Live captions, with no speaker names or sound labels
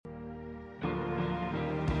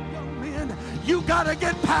You got to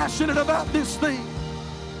get passionate about this thing.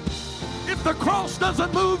 If the cross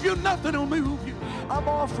doesn't move you, nothing will move you. I'm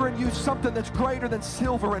offering you something that's greater than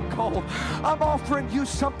silver and gold. I'm offering you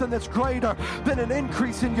something that's greater than an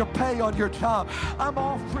increase in your pay on your job. I'm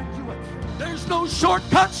offering you There's no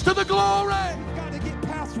shortcuts to the glory. We've got to get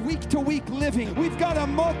past week-to-week living. We've got to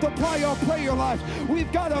multiply our prayer life.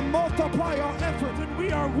 We've got to multiply our effort. And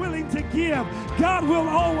we are willing to give. God will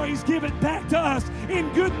always give it back to us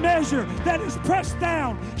in good measure that is pressed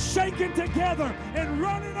down, shaken together, and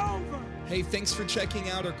running over. Hey, thanks for checking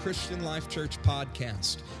out our Christian Life Church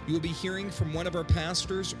podcast. You will be hearing from one of our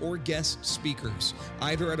pastors or guest speakers,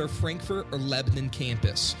 either at our Frankfurt or Lebanon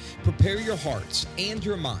campus. Prepare your hearts and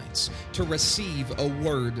your minds to receive a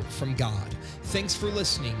word from God. Thanks for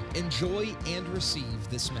listening. Enjoy and receive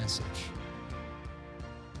this message.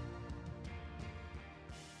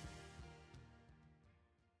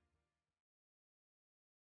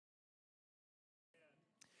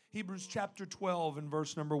 Hebrews chapter 12 and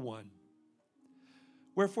verse number 1.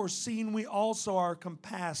 Wherefore, seeing we also are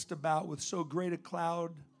compassed about with so great a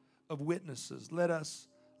cloud of witnesses, let us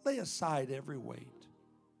lay aside every weight,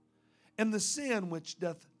 and the sin which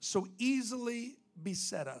doth so easily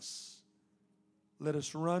beset us. Let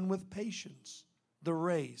us run with patience the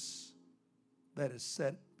race that is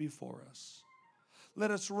set before us.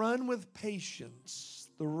 Let us run with patience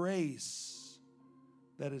the race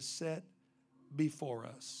that is set before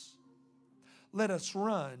us. Let us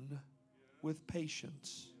run with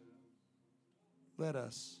patience. Let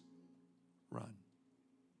us run.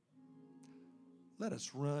 Let us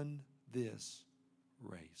run this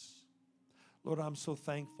race. Lord, I'm so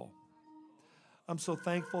thankful. I'm so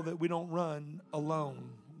thankful that we don't run alone.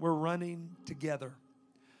 We're running together.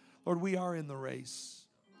 Lord, we are in the race.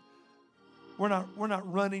 We're not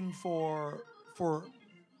running for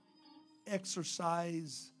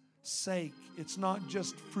exercise sake. It's not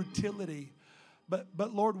just futility.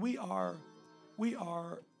 But Lord, we are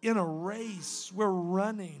in a race. We're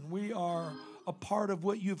running. We are a part of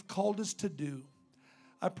what you've called us to do.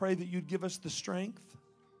 I pray that you'd give us the strength,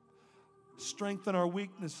 strengthen our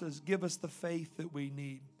weaknesses, give us the faith that we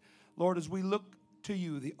need. Lord, as we look to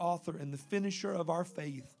you, the author and the finisher of our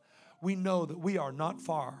faith, we know that we are not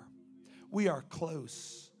far. We are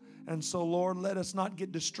close. And so, Lord, let us not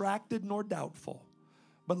get distracted nor doubtful,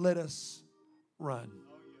 but let us run.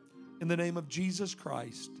 In the name of Jesus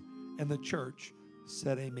Christ, and the church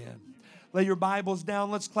said amen. Lay your Bibles down.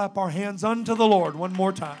 Let's clap our hands unto the Lord one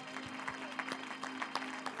more time.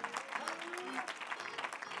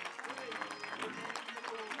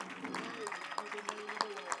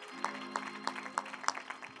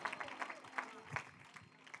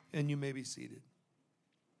 And you may be seated.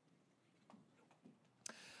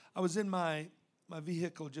 I was in my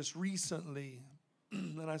vehicle just recently,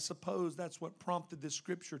 and I suppose that's what prompted this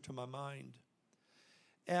scripture to my mind.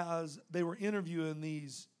 As they were interviewing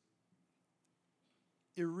these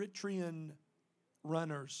Eritrean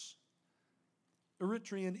runners.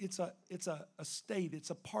 Eritrean, it's a state,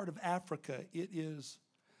 it's a part of Africa. It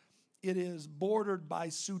is bordered by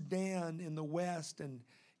Sudan in the west and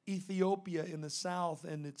Ethiopia in the south,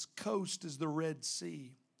 and its coast is the Red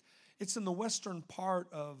Sea. It's in the western part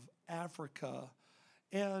of Africa,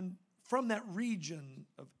 and from that region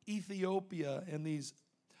of Ethiopia and these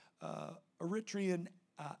Eritrean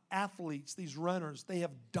athletes, these runners, they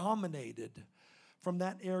have dominated from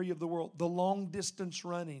that area of the world the long distance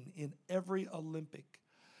running in every Olympic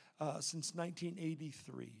since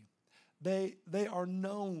 1983. They are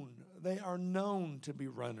known to be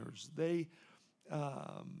runners. They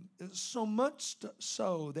so much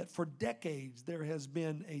so that for decades there has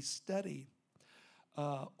been a study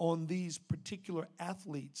on these particular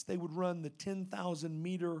athletes. They would run the 10,000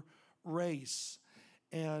 meter race,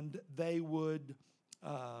 and they would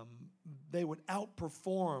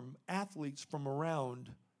outperform athletes from around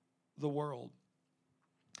the world.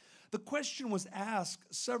 The question was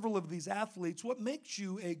asked several of these athletes, what makes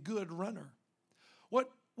you a good runner? What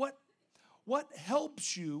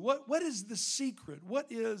helps you? What is the secret? What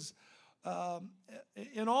is,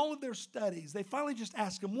 in all of their studies, they finally just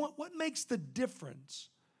asked him, what makes the difference?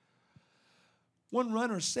 One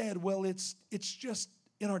runner said, well, it's just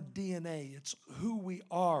in our DNA. It's who we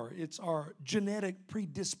are. It's our genetic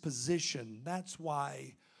predisposition. That's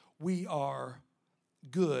why we are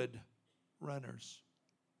good runners.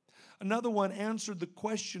 Another one answered the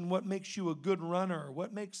question, what makes you a good runner?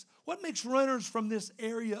 What makes runners from this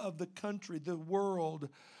area of the country, the world,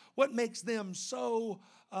 what makes them so,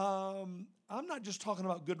 I'm not just talking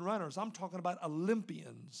about good runners, I'm talking about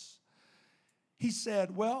Olympians. He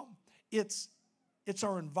said, well, it's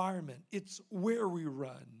our environment. It's where we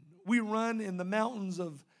run. We run in the mountains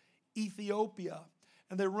of Ethiopia,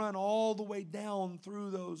 and they run all the way down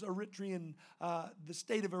through those Eritrean, the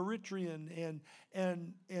state of Eritrean,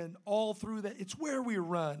 and all through that. It's where we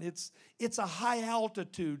run. It's a high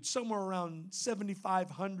altitude, somewhere around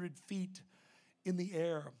 7,500 feet in the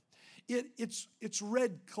air. It's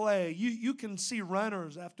red clay. You can see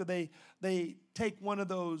runners after they take one of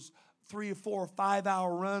those 3 or 4 or 5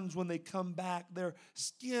 hour runs. When they come back, their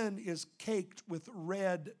skin is caked with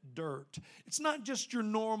red dirt. It's not just your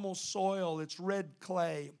normal soil, it's red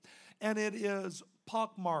clay. And it is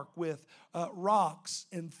pockmarked with rocks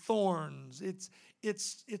and thorns.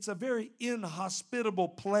 It's a very inhospitable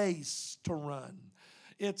place to run.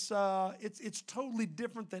 It's totally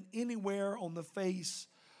different than anywhere on the face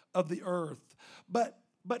of the earth. But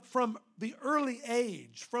from the early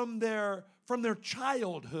age, from their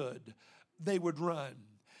childhood, they would run.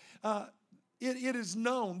 It is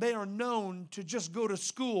known, they are known to just go to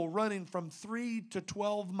school running from 3 to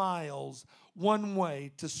 12 miles one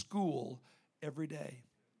way to school every day.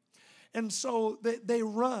 And so they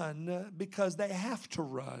run because they have to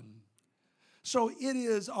run. So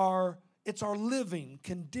it's our living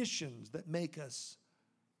conditions that make us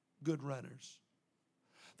good runners.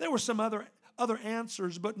 There were some other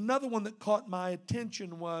answers, but another one that caught my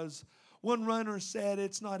attention was one runner said,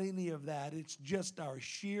 it's not any of that. It's just our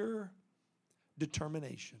sheer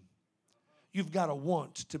determination. You've got to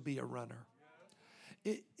want to be a runner.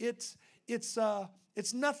 It's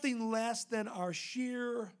nothing less than our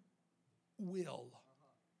sheer will.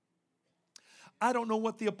 I don't know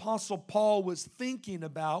what the Apostle Paul was thinking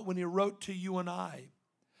about when he wrote to you and I.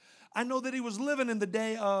 I know that he was living in the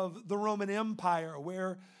day of the Roman Empire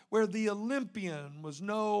where the Olympian was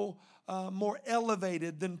no more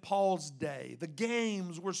elevated than Paul's day. The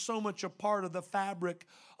games were so much a part of the fabric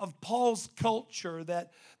of Paul's culture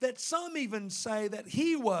that some even say that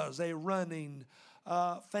he was a running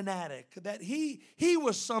fanatic, that he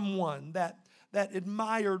was someone that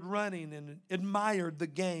admired running and admired the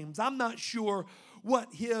games. I'm not sure what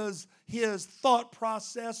his thought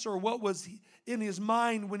process or what was in his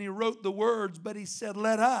mind when he wrote the words, but he said,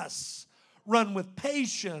 let us run with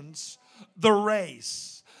patience the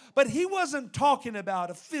race. But he wasn't talking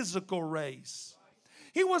about a physical race.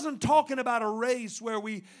 He wasn't talking about a race where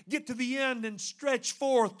we get to the end and stretch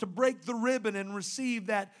forth to break the ribbon and receive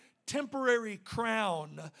that temporary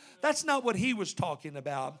crown. That's not what he was talking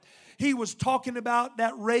about. He was talking about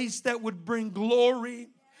that race that would bring glory,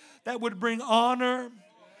 that would bring honor,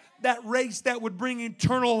 that race that would bring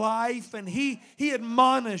eternal life. And he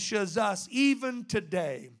admonishes us even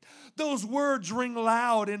today. Those words ring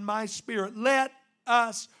loud in my spirit. Let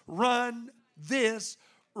us run this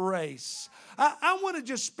race. I want to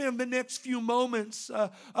just spend the next few moments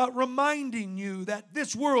reminding you that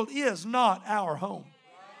this world is not our home.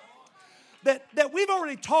 That we've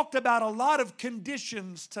already talked about a lot of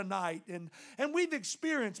conditions tonight, and we've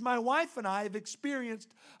experienced, my wife and I have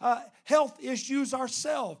experienced health issues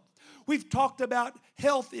ourselves. We've talked about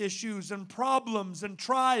health issues and problems and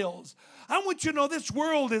trials. I want you to know this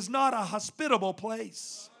world is not a hospitable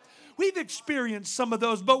place. We've experienced some of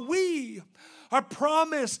those, but we are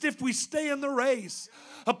promised, if we stay in the race,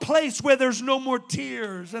 a place where there's no more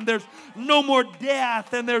tears and there's no more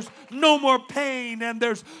death and there's no more pain and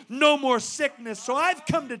there's no more sickness. So I've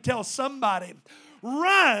come to tell somebody,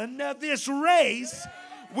 run this race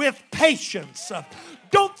with patience.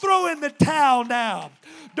 Don't throw in the towel now.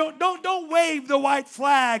 Don't wave the white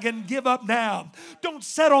flag and give up now. Don't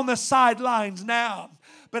sit on the sidelines now.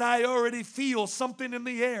 But I already feel something in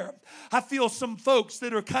the air. I feel some folks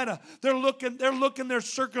that are they're looking their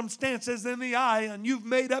circumstances in the eye, and you've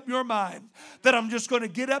made up your mind that I'm just going to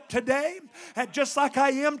get up today, and just like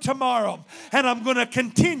I am tomorrow, and I'm going to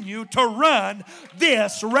continue to run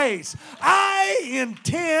this race. I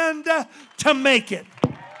intend to make it.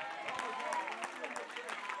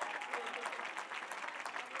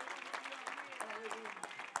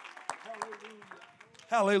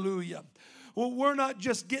 Hallelujah. Well, we're not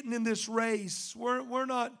just getting in this race. We're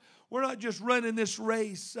not just running this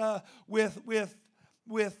race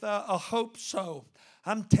with a hope so.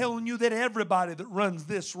 I'm telling you that everybody that runs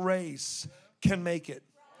this race can make it.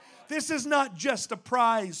 This is not just a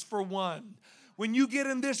prize for one. When you get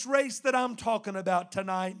in this race that I'm talking about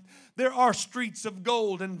tonight, there are streets of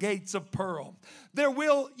gold and gates of pearl.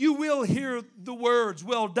 You will hear the words,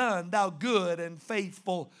 well done, thou good and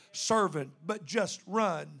faithful servant, but just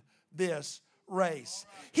run this race.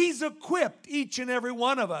 He's equipped each and every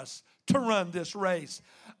one of us to run this race.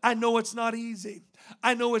 I know it's not easy.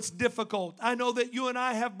 I know it's difficult. I know that you and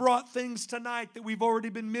I have brought things tonight that we've already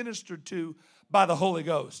been ministered to by the Holy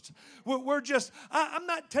Ghost. We're just, I'm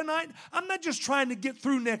not just trying to get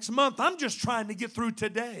through next month. I'm just trying to get through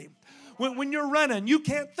today. When you're running, you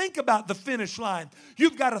can't think about the finish line.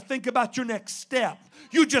 You've got to think about your next step.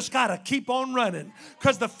 You just got to keep on running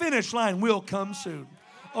because the finish line will come soon.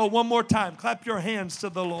 Oh, one more time. Clap your hands to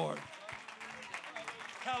the Lord.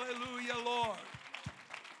 Hallelujah, Lord.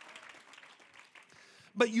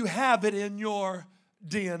 But you have it in your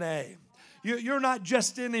DNA. You're not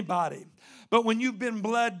just anybody. But when you've been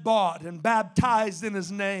blood bought and baptized in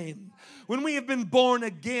His name, when we have been born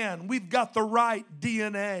again, we've got the right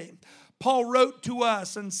DNA. Paul wrote to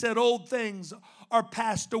us and said, old things are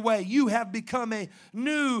passed away. You have become a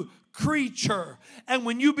new creature. And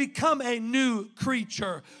when you become a new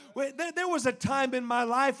creature, there was a time in my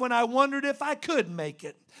life when I wondered if I could make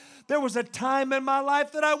it. There was a time in my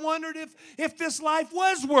life that I wondered if this life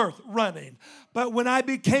was worth running. But when I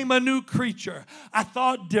became a new creature, I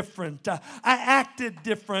thought different. I acted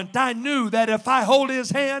different. I knew that if I hold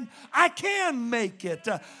His hand, I can make it.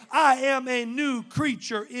 I am a new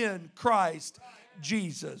creature in Christ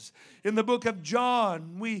Jesus. In the book of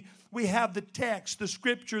John, we have the text, the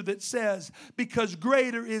scripture that says, because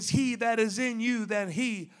greater is He that is in you than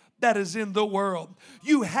he that is in the world.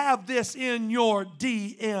 You have this in your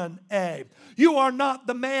DNA. You are not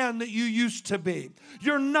the man that you used to be.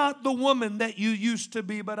 You're not the woman that you used to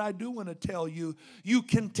be. But I do want to tell you, you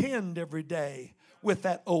contend every day with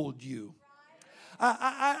that old you.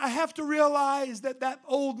 I have to realize that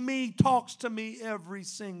old me talks to me every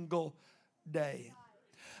single day.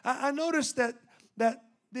 I noticed that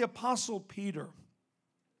the Apostle Peter,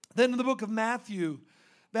 then in the book of Matthew,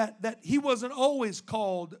 that he wasn't always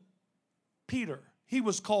called Peter. He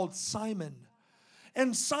was called Simon.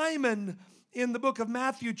 And Simon, in the book of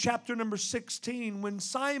Matthew, chapter number 16, when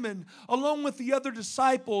Simon, along with the other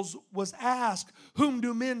disciples, was asked, whom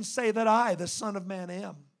do men say that I, the Son of Man,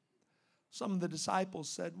 am? Some of the disciples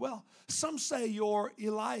said, well, some say you're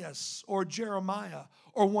Elias or Jeremiah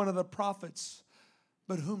or one of the prophets.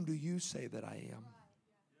 But whom do you say that I am?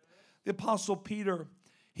 The Apostle Peter,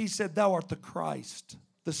 he said, thou art the Christ,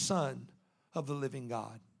 the Son of the living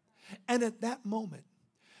God. And at that moment,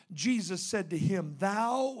 Jesus said to him,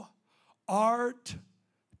 thou art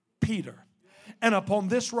Peter. And upon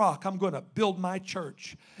this rock I'm going to build my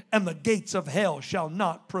church, and the gates of hell shall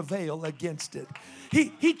not prevail against it.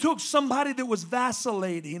 He took somebody that was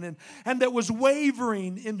vacillating and that was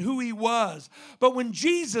wavering in who he was. But when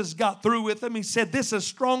Jesus got through with him, he said, this is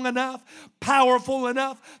strong enough, powerful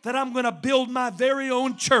enough, that I'm going to build my very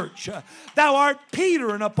own church. Thou art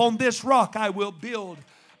Peter, and upon this rock I will build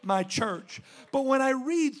my church. But when I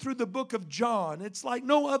read through the book of John, it's like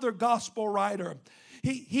no other gospel writer.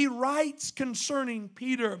 He writes concerning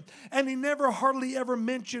Peter, and he never hardly ever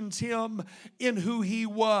mentions him in who he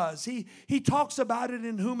was. He talks about it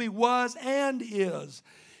in whom he was and is.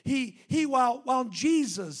 While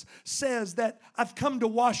Jesus says that I've come to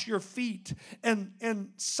wash your feet, and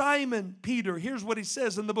Simon Peter, here's what he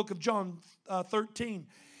says in the book of John 13.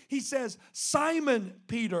 He says, Simon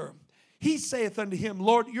Peter, he saith unto him,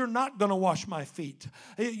 Lord, you're not going to wash my feet.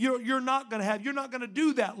 You're not going to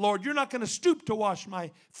do that, Lord. You're not going to stoop to wash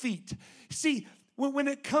my feet. See, when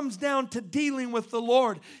it comes down to dealing with the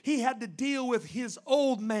Lord, he had to deal with his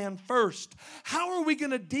old man first. How are we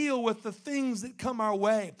going to deal with the things that come our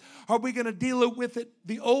way? Are we going to deal with it,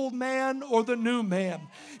 the old man or the new man?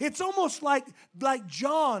 It's almost like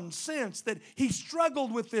John sensed that he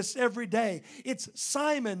struggled with this every day. It's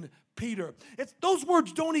Simon Peter. Those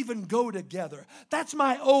words don't even go together. That's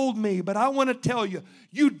my old me, but I want to tell you,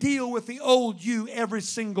 you deal with the old you every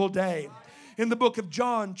single day. In the book of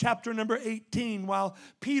John, chapter number 18, while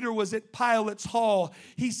Peter was at Pilate's hall,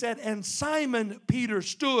 he said, and Simon Peter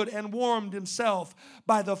stood and warmed himself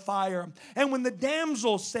by the fire. And when the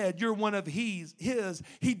damsel said, you're one of his,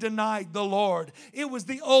 he denied the Lord. It was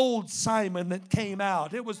the old Simon that came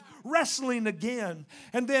out. It was wrestling again.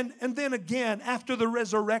 And then again, after the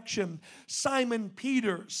resurrection, Simon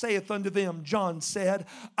Peter saith unto them, John said,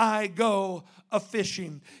 I go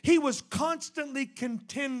a-fishing. He was constantly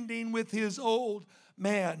contending with his old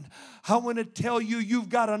man. I want to tell you, you've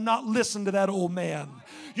got to not listen to that old man.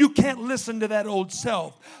 You can't listen to that old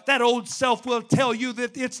self. That old self will tell you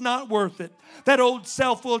that it's not worth it. That old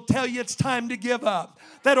self will tell you it's time to give up.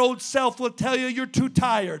 That old self will tell you you're too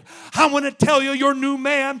tired. I want to tell you, your new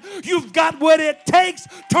man, you've got what it takes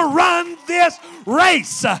to run this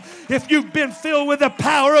race. If you've been filled with the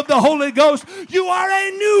power of the Holy Ghost, you are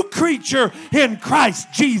a new creature in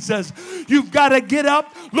Christ Jesus. You've got to get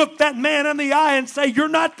up, look that man in the eye and say, you're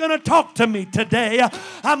not going to talk to me today.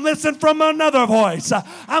 I'm listening from another voice.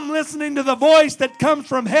 I'm listening to the voice that comes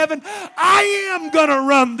from heaven. I am going to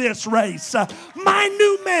run this race. My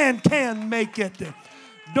new man can make it.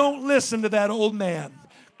 Don't listen to that old man.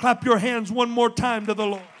 Clap your hands one more time to the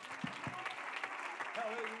Lord.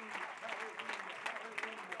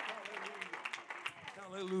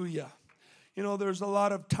 Hallelujah. You know, there's a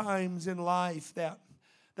lot of times in life that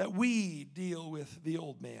we deal with the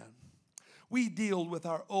old man. We deal with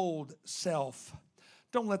our old self.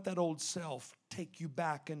 Don't let that old self take you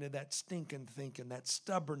back into that stinking thinking, that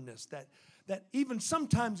stubbornness, that even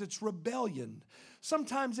sometimes it's rebellion.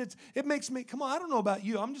 Sometimes it makes me, come on, I don't know about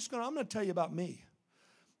you. I'm going to tell you about me.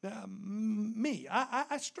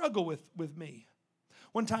 I struggle with me.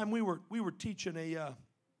 One time we were teaching a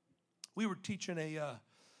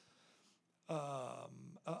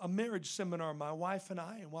marriage seminar, my wife and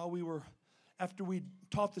I, and after we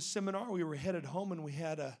taught the seminar, we were headed home and we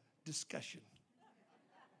had a discussion.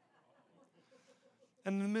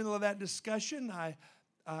 And in the middle of that discussion, I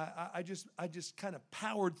just kind of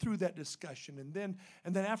powered through that discussion. And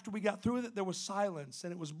then after we got through with it, there was silence,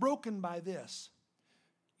 and it was broken by this.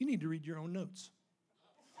 You need to read your own notes.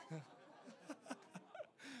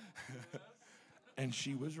 And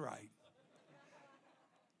she was right.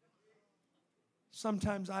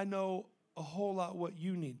 Sometimes I know a whole lot what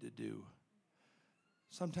you need to do.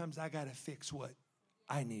 Sometimes I got to fix what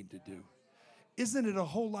I need to do. Isn't it a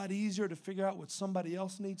whole lot easier to figure out what somebody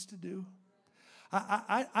else needs to do?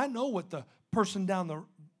 I know what the person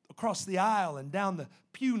across the aisle and down the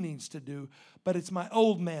pew needs to do, but it's my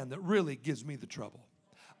old man that really gives me the trouble.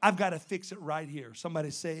 I've got to fix it right here.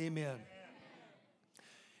 Somebody say amen.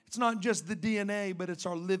 It's not just the DNA, but it's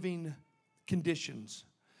our living conditions.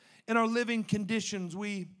 In our living conditions,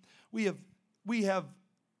 we're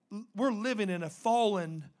living in a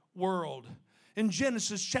fallen world. In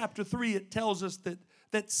Genesis chapter 3, it tells us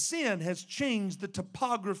that sin has changed the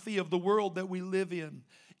topography of the world that we live in.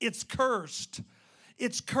 It's cursed.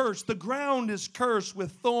 It's cursed. The ground is cursed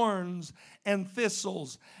with thorns and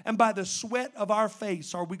thistles. And by the sweat of our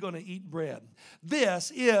face are we going to eat bread.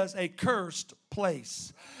 This is a cursed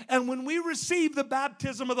place. And when we receive the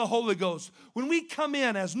baptism of the Holy Ghost, when we come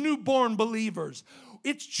in as newborn believers,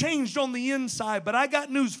 it's changed on the inside. But I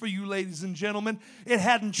got news for you, ladies and gentlemen. It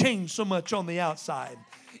hadn't changed so much on the outside.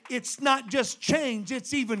 It's not just changed,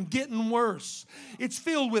 it's even getting worse. It's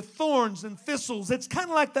filled with thorns and thistles. It's kind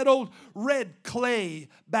of like that old red clay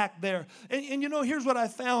back there. And you know, here's what I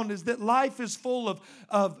found is that life is full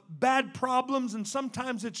of bad problems, and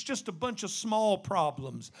sometimes it's just a bunch of small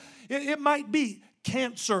problems. It might be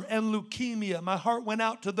cancer and leukemia. My heart went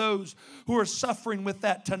out to those who are suffering with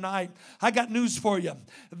that tonight. I got news for you.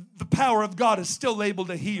 The power of God is still able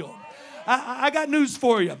to heal. I got news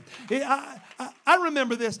for you. I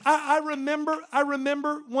remember this. I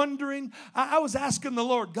remember wondering. I was asking the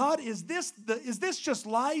Lord, God, is this just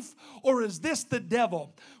life, or is this the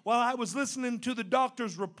devil? While I was listening to the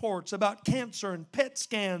doctor's reports about cancer and PET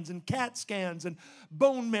scans and CAT scans and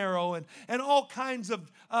bone marrow and all kinds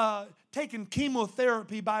of taking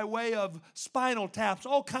chemotherapy by way of spinal taps,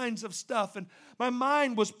 all kinds of stuff. And my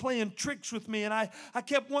mind was playing tricks with me, and I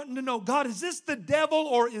kept wanting to know, God, is this the devil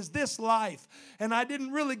or is this life? And I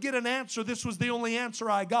didn't really get an answer. This was the only answer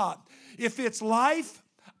I got. If it's life,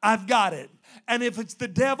 I've got it. And if it's the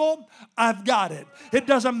devil, I've got it. It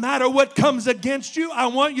doesn't matter what comes against you. I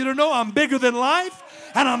want you to know I'm bigger than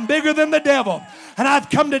life, and I'm bigger than the devil. And I've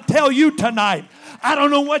come to tell you tonight, I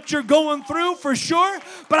don't know what you're going through for sure,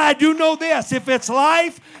 but I do know this. If it's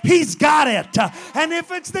life, he's got it. And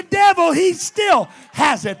if it's the devil, he still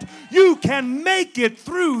has it. You can make it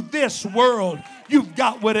through this world. You've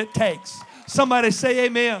got what it takes. Somebody say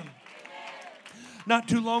amen. Not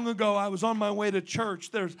too long ago, I was on my way to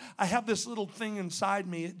church. I have this little thing inside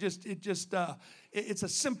me. It's a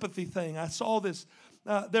sympathy thing. I saw this.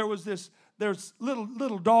 There's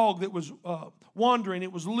little dog that was wandering.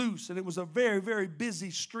 It was loose, and it was a very, very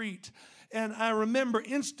busy street. And I remember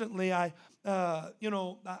instantly, I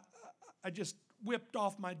just whipped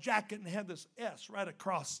off my jacket and had this S right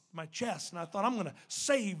across my chest, and I thought, I'm going to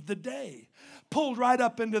save the day. Pulled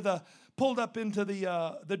up into the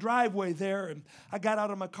driveway there, and I got out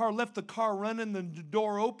of my car, left the car running, the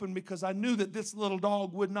door open, because I knew that this little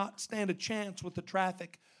dog would not stand a chance with the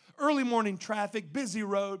traffic. Early morning traffic, busy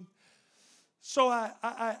road. So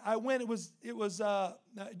I went.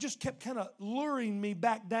 It just kept kind of luring me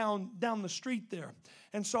back down the street there.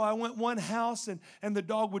 And so I went one house, and the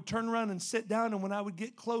dog would turn around and sit down. And when I would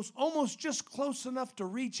get close, almost just close enough to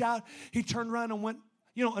reach out, he turned around and went,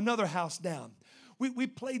 another house down. We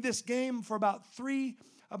played this game for about 3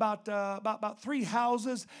 about 3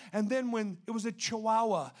 houses, and then when it was a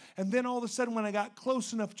Chihuahua, and then all of a sudden when I got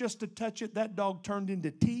close enough just to touch it, that dog turned into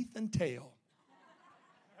teeth and tail.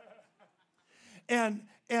 And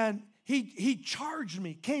he charged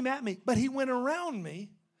me, came at me, but he went around me.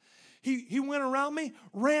 He went around me,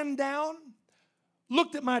 ran down,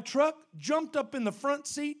 looked at my truck, jumped up in the front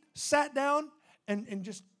seat, sat down, and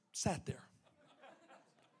just sat there.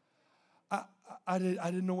 I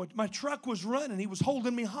didn't know what. My truck was running. He was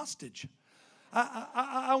holding me hostage.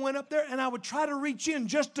 I went up there, and I would try to reach in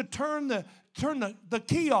just to turn the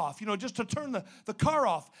key off, just to turn the car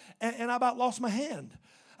off, and I about lost my hand.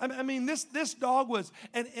 I mean, this dog was,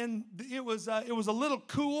 and it was a little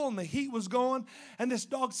cool, and the heat was going, and this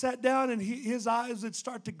dog sat down, and his eyes would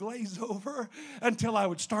start to glaze over until I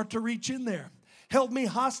would start to reach in there. Held me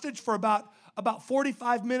hostage for about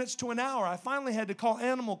 45 minutes to an hour. I finally had to call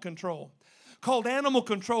animal control. Called animal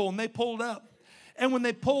control, and they pulled up. And when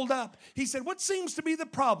they pulled up, he said, "What seems to be the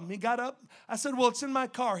problem?" He got up. I said, "Well, it's in my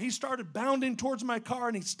car." He started bounding towards my car,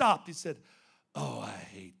 and he stopped. He said, "Oh, I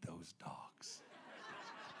hate those dogs."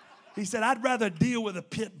 He said, "I'd rather deal with a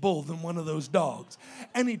pit bull than one of those dogs."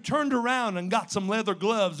 And he turned around and got some leather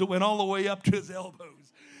gloves that went all the way up to his elbows.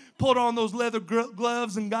 Pulled on those leather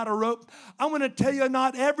gloves and got a rope. I'm going to tell you,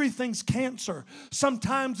 not everything's cancer.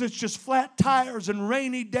 Sometimes it's just flat tires and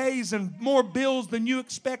rainy days and more bills than you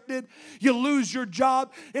expected. You lose your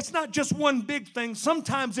job. It's not just one big thing.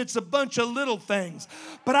 Sometimes it's a bunch of little things.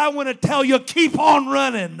 But I want to tell you, keep on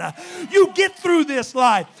running. You get through this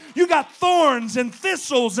life. You got thorns and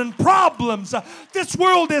thistles and problems. This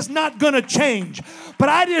world is not going to change. But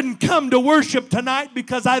I didn't come to worship tonight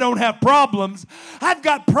because I don't have problems. I've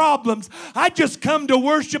got problems. I just come to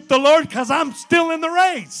worship the Lord because I'm still in the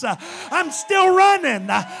race. I'm still running.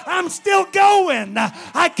 I'm still going.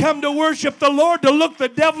 I come to worship the Lord to look the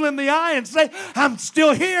devil in the eye and say, "I'm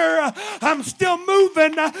still here. I'm still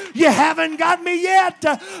moving. You haven't got me yet.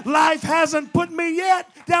 Life hasn't put me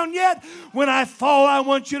down yet. When I fall, I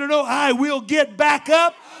want you to know I will get back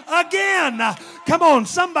up again." Come on,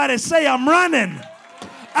 somebody say, "I'm running.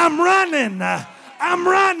 I'm running. I'm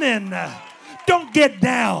running." Don't get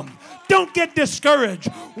down. Don't get discouraged.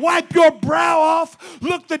 Wipe your brow off.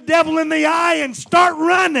 Look the devil in the eye and start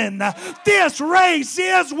running. This race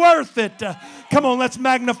is worth it. Come on, let's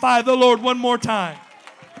magnify the Lord one more time.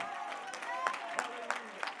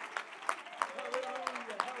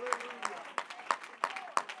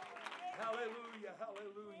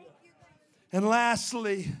 And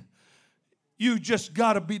lastly, you just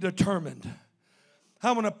got to be determined.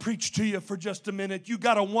 I want to preach to you for just a minute. You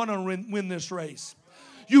got to want to win this race.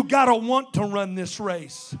 You got to want to run this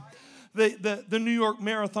race. The New York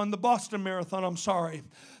Marathon, the Boston Marathon, I'm sorry.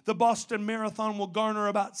 The Boston Marathon will garner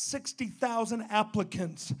about 60,000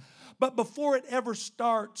 applicants. But before it ever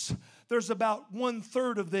starts, there's about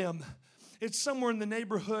 1/3 of them. It's somewhere in the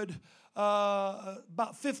neighborhood,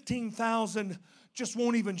 about 15,000 just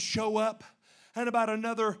won't even show up. And about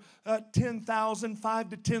another 10,000, 5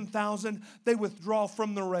 to 10,000, they withdraw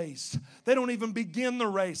from the race. They don't even begin the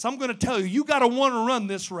race. I'm going to tell you, you got to want to run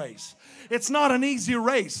this race. It's not an easy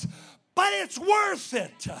race, but it's worth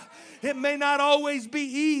it. It may not always be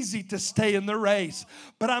easy to stay in the race,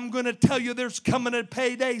 but I'm going to tell you there's coming a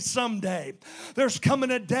payday someday. There's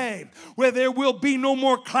coming a day where there will be no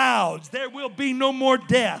more clouds. There will be no more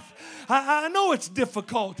death. I know it's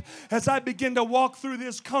difficult as I begin to walk through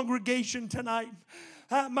this congregation tonight.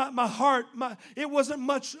 My heart, it wasn't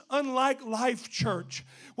much unlike Life Church.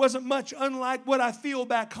 Wasn't much unlike what I feel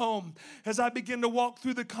back home. As I begin to walk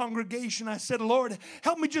through the congregation, I said, "Lord,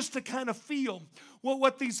 help me just to kind of feel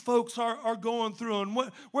what these folks are going through and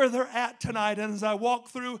where they're at tonight." And as I walk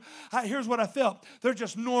through, here's what I felt. They're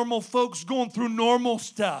just normal folks going through normal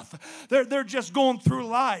stuff. They're just going through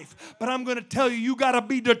life. But I'm going to tell you, you got to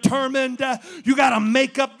be determined. You got to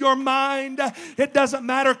make up your mind. It doesn't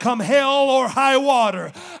matter come hell or high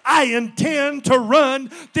water. I intend to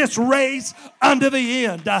run this race unto the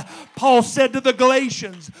end. Paul said to the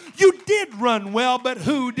Galatians, "You did run well, but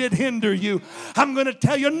who did hinder you?" I'm going to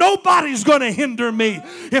tell you, nobody's going to hinder me.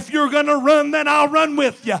 If you're going to run, then I'll run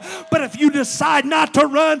with you. But if you decide not to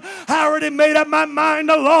run, I already made up my mind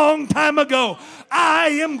a long time ago. I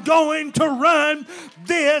am going to run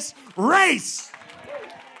this race.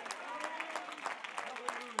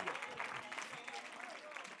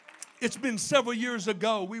 It's been several years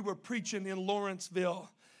ago. We were preaching in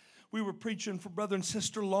Lawrenceville. We were preaching for Brother and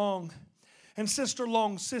Sister Long. And Sister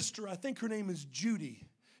Long's sister, I think her name is Judy.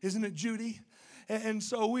 Isn't it Judy? And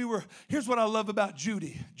so here's what I love about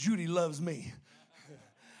Judy. Judy loves me.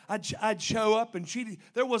 I'd show up, and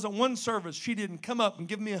there wasn't one service she didn't come up and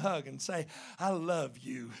give me a hug and say, I love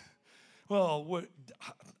you. Well,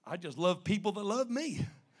 I just love people that love me.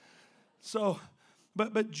 So,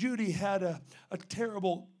 but Judy had a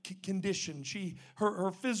terrible condition.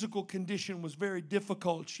 Her physical condition was very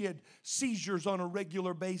difficult. She had seizures on a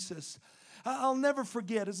regular basis. I'll never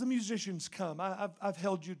forget, as the musicians come, I've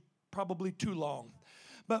held you probably too long.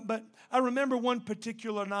 But I remember one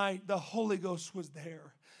particular night, the Holy Ghost was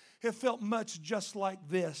there. It felt much just like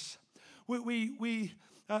this. We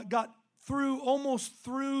got almost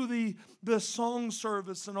through the song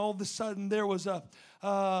service, and all of a sudden there was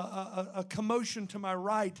a commotion to my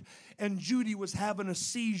right, and Judy was having a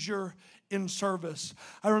seizure in service.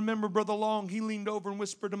 I remember Brother Long, he leaned over and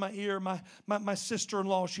whispered in my ear, my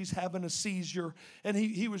sister-in-law, she's having a seizure. And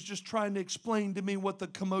he was just trying to explain to me what the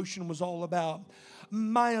commotion was all about.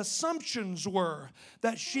 My assumptions were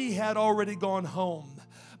that she had already gone home.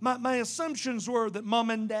 My assumptions were that Mom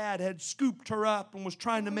and Dad had scooped her up and was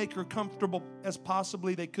trying to make her comfortable as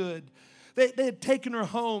possibly they could. They had taken her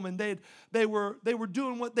home, and they were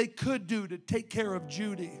doing what they could do to take care of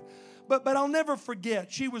Judy. But I'll never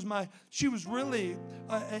forget, she was really,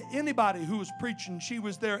 anybody who was preaching, she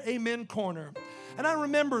was their amen corner. And I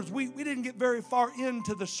remember we didn't get very far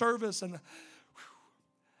into the service, and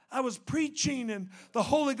I was preaching, and the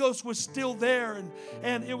Holy Ghost was still there,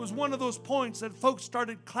 and it was one of those points that folks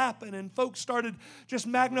started clapping, and folks started just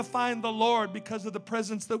magnifying the Lord because of the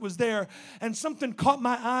presence that was there. And something caught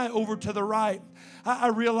my eye over to the right. I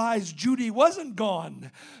realized Judy wasn't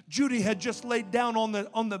gone. Judy had just laid down on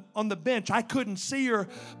the bench. I couldn't see her,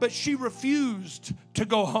 but she refused to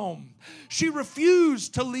go home. She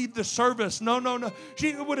refused to leave the service. No.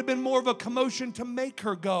 It would have been more of a commotion to make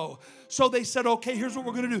her go. So they said, okay, here's what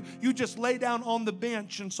we're going to do. You just lay down on the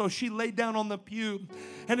bench. And so she laid down on the pew.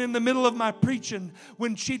 And in the middle of my preaching,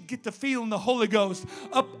 when she'd get to feeling the Holy Ghost,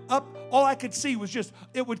 up, all I could see was just,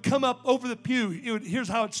 it would come up over the pew. Here's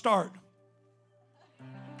how it'd start.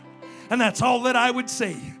 And that's all that I would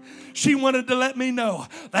see. She wanted to let me know,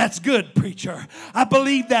 that's good, preacher. I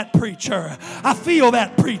believe that, preacher. I feel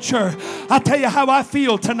that, preacher. I'll tell you how I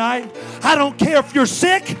feel tonight. I don't care if you're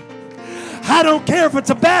sick. I don't care if it's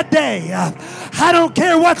a bad day. I don't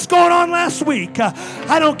care what's going on last week.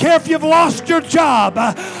 I don't care if you've lost your job.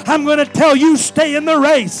 I'm going to tell you, stay in the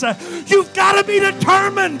race. You've got to be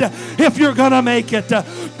determined if you're going to make it.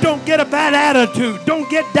 Don't get a bad attitude. Don't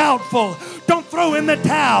get doubtful. Don't throw in the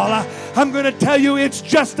towel. I'm going to tell you, it's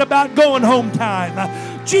just about going home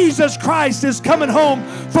time. Jesus Christ is coming home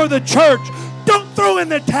for the church. Don't throw in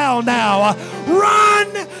the towel now.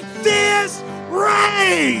 Run this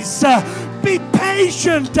race. Be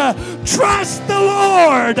patient. Trust the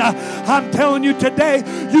Lord. I'm telling you today,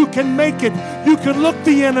 you can make it. You can look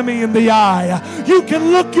the enemy in the eye. You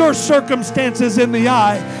can look your circumstances in the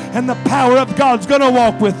eye, and the power of God's going to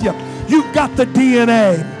walk with you. You've got the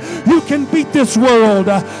DNA. You can beat this world.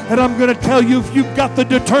 And I'm going to tell you, if you've got the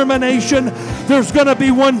determination, there's going to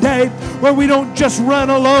be one day where we don't just run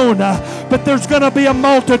alone, but there's going to be a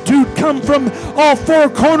multitude come from all four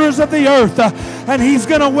corners of the earth. And He's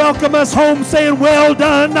going to welcome us home saying, well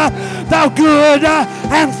done, thou good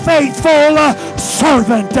and faithful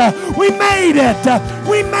servant. We made it.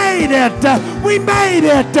 We made it. We made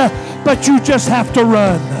it. But you just have to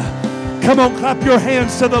run. Come on, clap your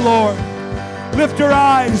hands to the Lord. Lift your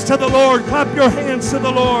eyes to the Lord. Clap your hands to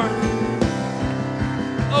the Lord.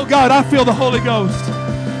 Oh God, I feel the Holy Ghost.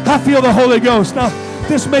 I feel the Holy Ghost. Now,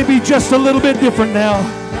 this may be just a little bit different now.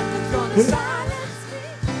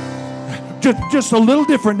 Just a little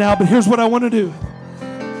different now, but here's what I want to do.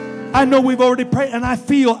 I know we've already prayed, and I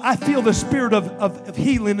feel the spirit of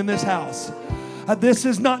healing in this house. This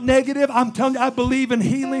is not negative. I'm telling you, I believe in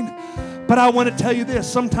healing. But I want to tell you this.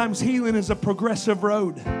 Sometimes healing is a progressive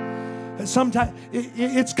road. Sometimes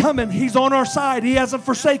it's coming. He's on our side. He hasn't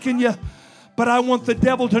forsaken you. But I want the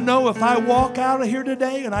devil to know, if I walk out of here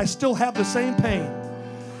today and I still have the same pain,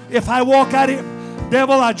 if I walk out of here,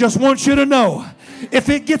 devil, I just want you to know, if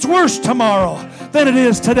it gets worse tomorrow than it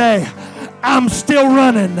is today, I'm still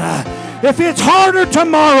running. If it's harder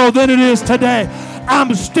tomorrow than it is today,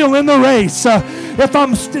 I'm still in the race.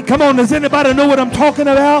 Come on, does anybody know what I'm talking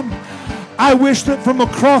about? I wish that from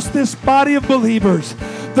across this body of believers,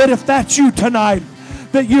 that if that's you tonight,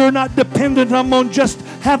 that you're not dependent on just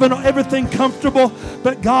having everything comfortable,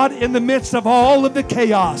 but God, in the midst of all of the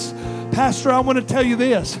chaos. Pastor, I want to tell you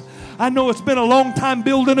this. I know it's been a long time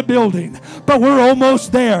building a building, but we're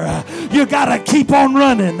almost there. You got to keep on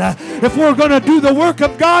running. If we're going to do the work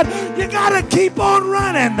of God, you got to keep on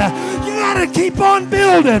running. You got to keep on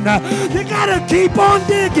building. You got to keep on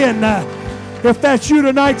digging. If that's you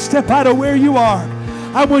tonight, step out of where you are.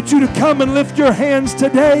 I want you to come and lift your hands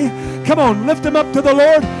today. Come on, lift them up to the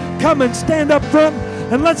Lord. Come and stand up front,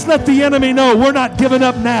 and let's let the enemy know we're not giving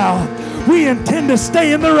up now. We intend to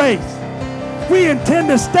stay in the race. We intend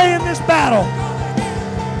to stay in this battle.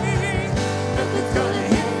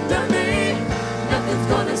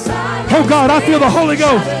 Oh God, I feel the Holy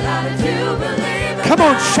Ghost. Come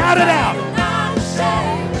on, shout it out.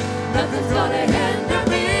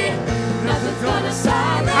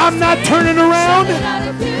 I'm not turning around.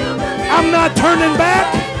 I'm not turning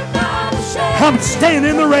back. I'm staying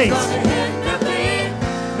in the race.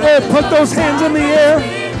 Oh, put those hands in the air.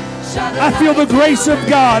 I feel the grace of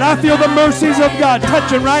God. I feel the mercies of God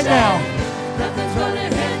touching right now. Nothing's gonna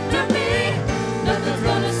hinder me. Nothing's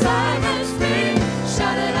gonna silence me.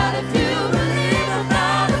 Shout it out if you believe. I'm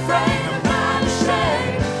not afraid. I'm not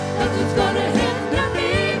ashamed. Nothing's gonna hinder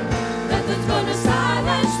me. Nothing's gonna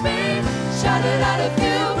silence me. Shout it out if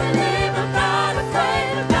you believe. I'm not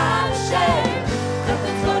afraid. I'm not ashamed.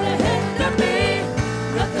 Nothing's gonna hinder me.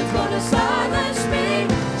 Nothing's gonna silence me.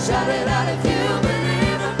 Shout it out if you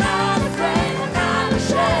believe. I'm not afraid. I'm not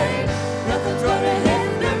ashamed. Nothing's gonna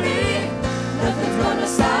hinder me. Nothing's gonna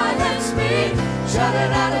silence me. Shout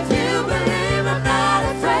it out if you believe. I'm not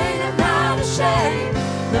afraid. I'm not ashamed.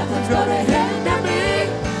 Nothing's gonna hinder me.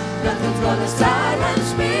 Nothing's gonna silence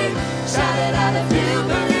me. Shout it out if you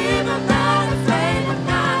believe. I'm not afraid. I'm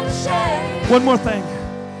not ashamed. One more thing,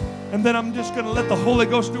 and then I'm just going to let the Holy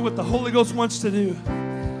Ghost do what the Holy Ghost wants to do.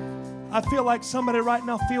 I feel like somebody right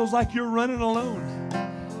now feels like you're running alone.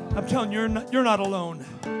 I'm telling you, you're not alone.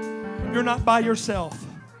 You're not by yourself.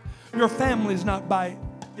 Your family's not by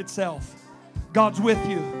itself. God's with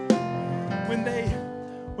you. When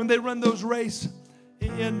they run those races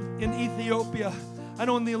in Ethiopia, I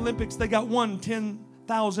know in the Olympics they got one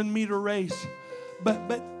 10,000 meter race, but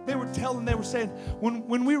they were saying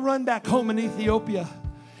when we run back home in Ethiopia,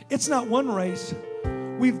 it's not one race.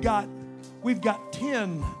 We've got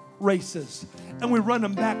 10 races, and we run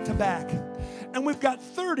them back to back. And we've got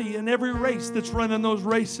 30 in every race that's running those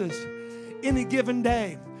races. Any given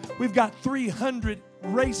day, we've got 300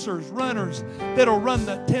 runners that'll run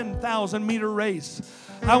the 10,000 meter race.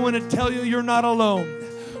 I want to tell you, you're not alone.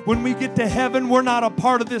 When we get to heaven, we're not a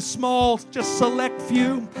part of this small, just select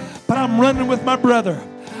few, but I'm running with my brother.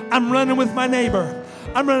 I'm running with my neighbor.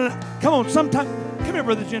 I'm running. Come on, come here,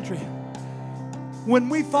 Brother Gentry. When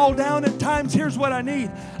we fall down at times, here's what I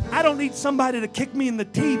need. I don't need somebody to kick me in the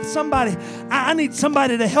teeth. I need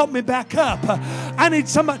somebody to help me back up. I need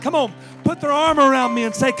somebody, come on, put their arm around me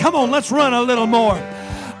and say, come on, let's run a little more.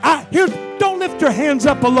 Don't lift your hands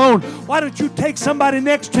up alone. Why don't you take somebody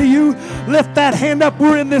next to you, lift that hand up.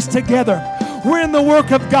 We're in this together. We're in the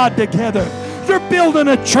work of God together. You're building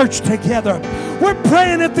a church together. We're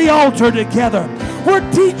praying at the altar together. We're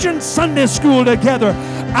teaching Sunday school together.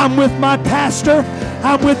 I'm with my pastor.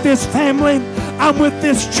 I'm with this family. I'm with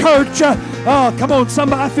this church. Oh, come on,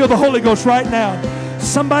 somebody. I feel the Holy Ghost right now.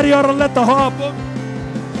 Somebody ought to let the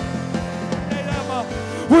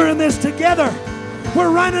We're in this together. We're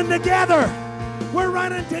running together. We're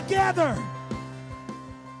running together.